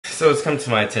So it's come to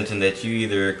my attention that you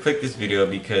either click this video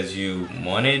because you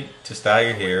wanted to style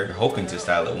your hair, you're hoping to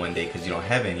style it one day because you don't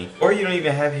have any, or you don't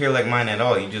even have hair like mine at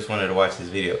all, you just wanted to watch this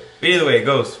video. But either way it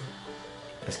goes,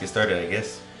 let's get started, I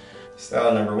guess.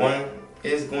 Style number one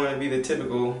is going to be the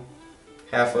typical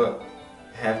half up,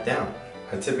 half down.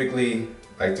 I typically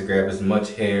like to grab as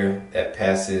much hair that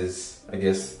passes, I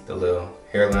guess, the little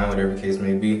hairline, whatever the case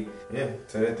may be. Yeah,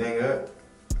 tie that thing up.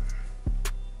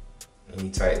 And you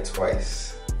tie it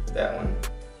twice. That one.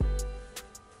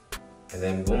 And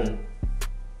then boom.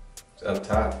 It's up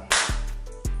top.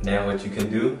 Now what you can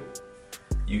do,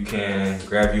 you can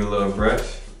grab your little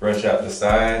brush out the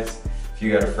sides. If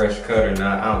you got a fresh cut or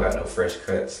not, I don't got no fresh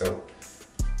cut, so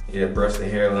yeah, brush the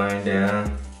hairline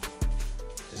down.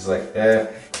 Just like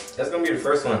that. That's gonna be the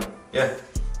first one. Yeah.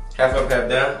 Half up, half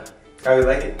down. How we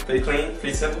like it? Pretty clean,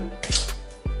 pretty simple.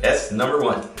 That's number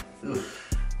one.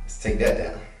 Oof. Let's take that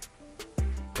down.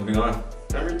 Moving on.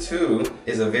 Number two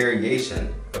is a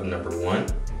variation of number one.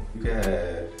 You can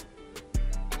have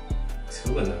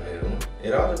two in the middle.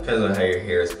 It all depends on how your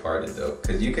hair is parted though.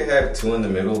 Cause you can have two in the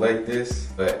middle like this,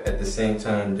 but at the same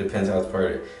time, depends how it's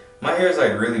parted. My hair is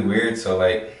like really weird, so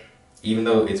like, even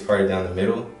though it's parted down the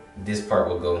middle, this part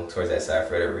will go towards that side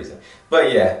for whatever reason.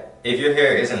 But yeah, if your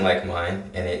hair isn't like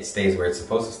mine and it stays where it's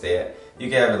supposed to stay at, you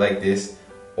can have it like this,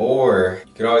 or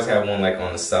you could always have one like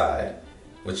on the side.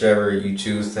 Whichever you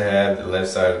choose to have, the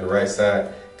left side or the right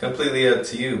side, completely up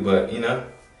to you, but you know,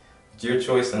 it's your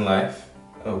choice in life.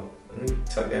 Oh, let me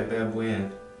tuck that bad boy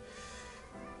in.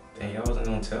 Dang, y'all wasn't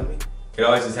gonna tell me? You could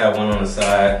always just have one on the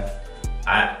side.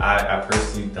 I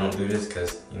personally don't do this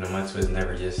because, you know, my twist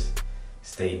never just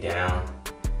stay down.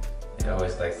 It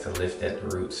always likes to lift at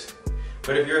the roots.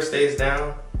 But if yours stays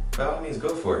down, by all means,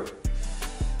 go for it.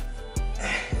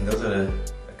 And those are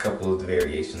a couple of the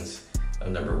variations of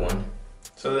number one.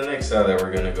 So the next style that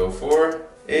we're gonna go for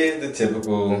is the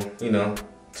typical, you know,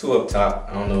 two up top.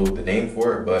 I don't know the name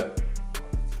for it, but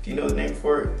if you know the name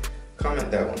for it, comment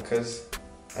that one, cause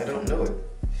I don't know it.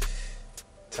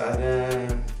 Tie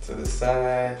them to the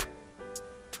side.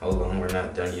 Hold on, we're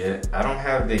not done yet. I don't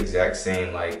have the exact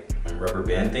same like rubber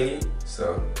band thingy,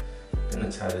 so I'm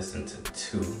gonna tie this into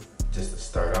two just to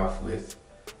start off with.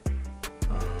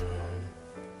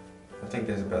 I think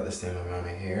there's about the same amount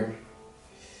of hair.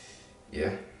 Yeah,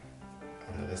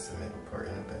 I know that's the middle part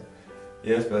in the back.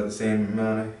 Yeah, it's about the same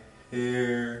amount of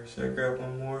hair. Should I grab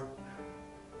one more?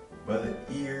 By the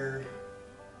ear.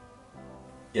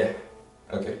 Yeah,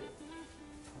 okay.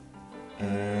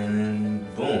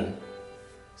 And boom.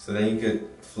 So then you could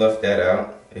fluff that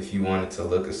out if you wanted to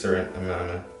look a certain amount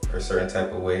of, or a certain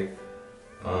type of way.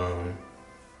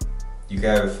 You can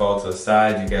have it fall to the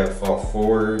side, you can have it fall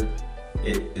forward.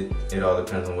 It all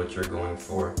depends on what you're going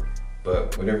for.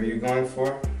 But whatever you're going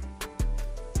for,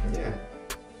 yeah,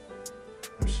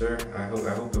 I'm sure, I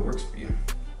hope it works for you.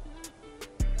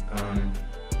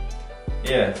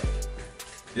 Yeah,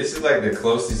 this is like the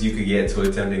closest you could get to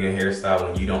attempting a hairstyle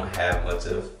when you don't have much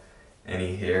of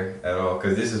any hair at all.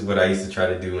 Cause this is what I used to try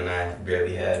to do when I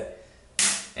barely had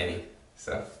any.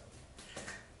 So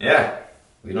yeah,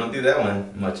 we don't do that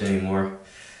one much anymore.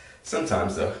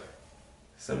 Sometimes though.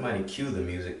 Somebody cue the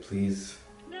music, please.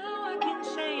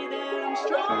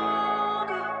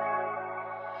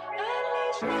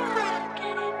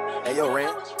 Hey yo,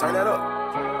 Rand, turn that up.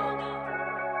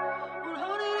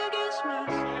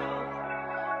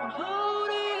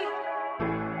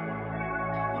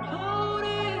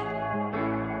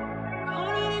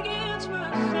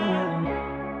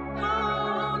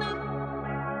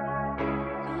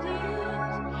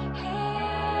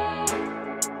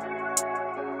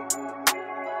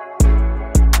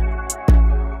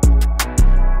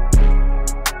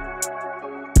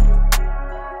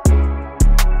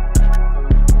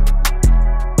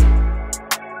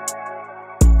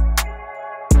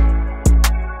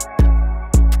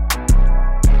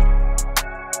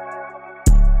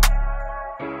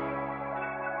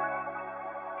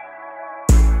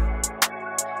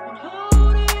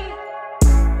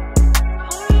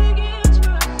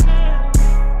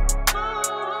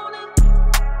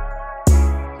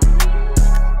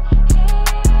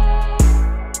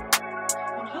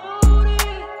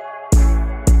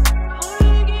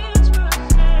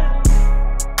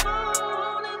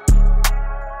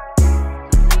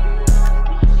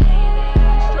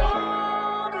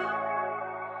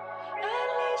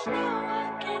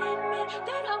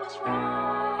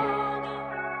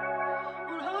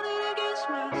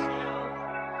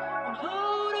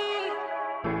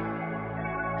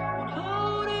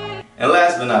 And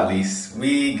last but not least,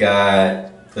 we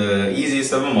got the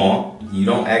easiest of them all. You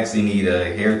don't actually need a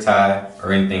hair tie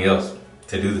or anything else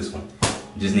to do this one.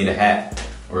 You just need a hat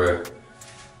or a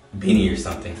beanie or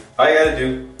something. All you gotta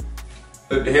do,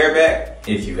 flip the hair back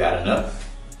if you got enough.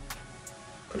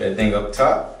 Put that thing up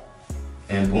top,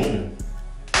 and boom.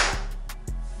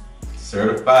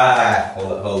 Certified.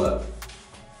 Hold up.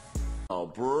 Oh,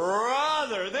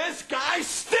 brother, this guy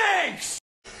stinks!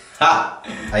 Ha!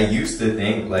 I used to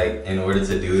think like in order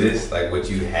to do this, like what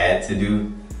you had to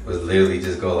do was literally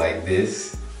just go like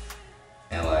this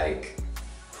and like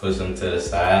push them to the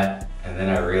side. And then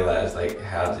I realized like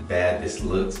how bad this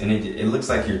looks. And it looks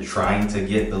like you're trying to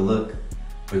get the look,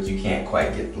 but you can't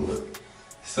quite get the look.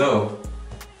 So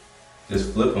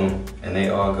just flip them and they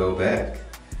all go back.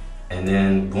 And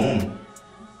then boom,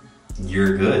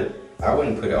 you're good. I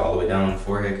wouldn't put it all the way down on the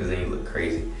forehead because then you look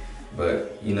crazy.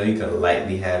 But you know, you could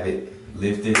lightly have it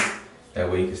lifted. That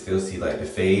way you can still see like the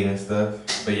fade and stuff.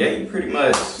 But yeah, you pretty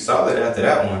much solid after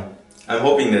that one. I'm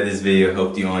hoping that this video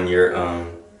helped you on your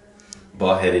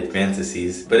bald-headed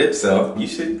fantasies. But if so, you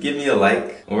should give me a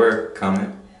like or a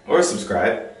comment or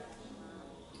subscribe.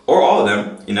 Or all of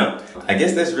them, you know. I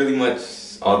guess that's really much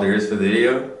all there is for the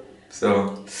video.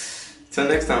 So, till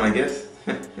next time, I guess.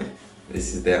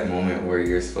 This is that moment where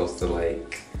you're supposed to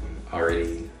like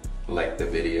already like the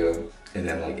video and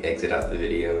then like exit out the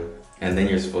video. And then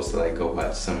you're supposed to like go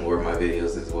watch some more of my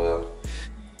videos as well.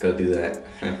 Go do that.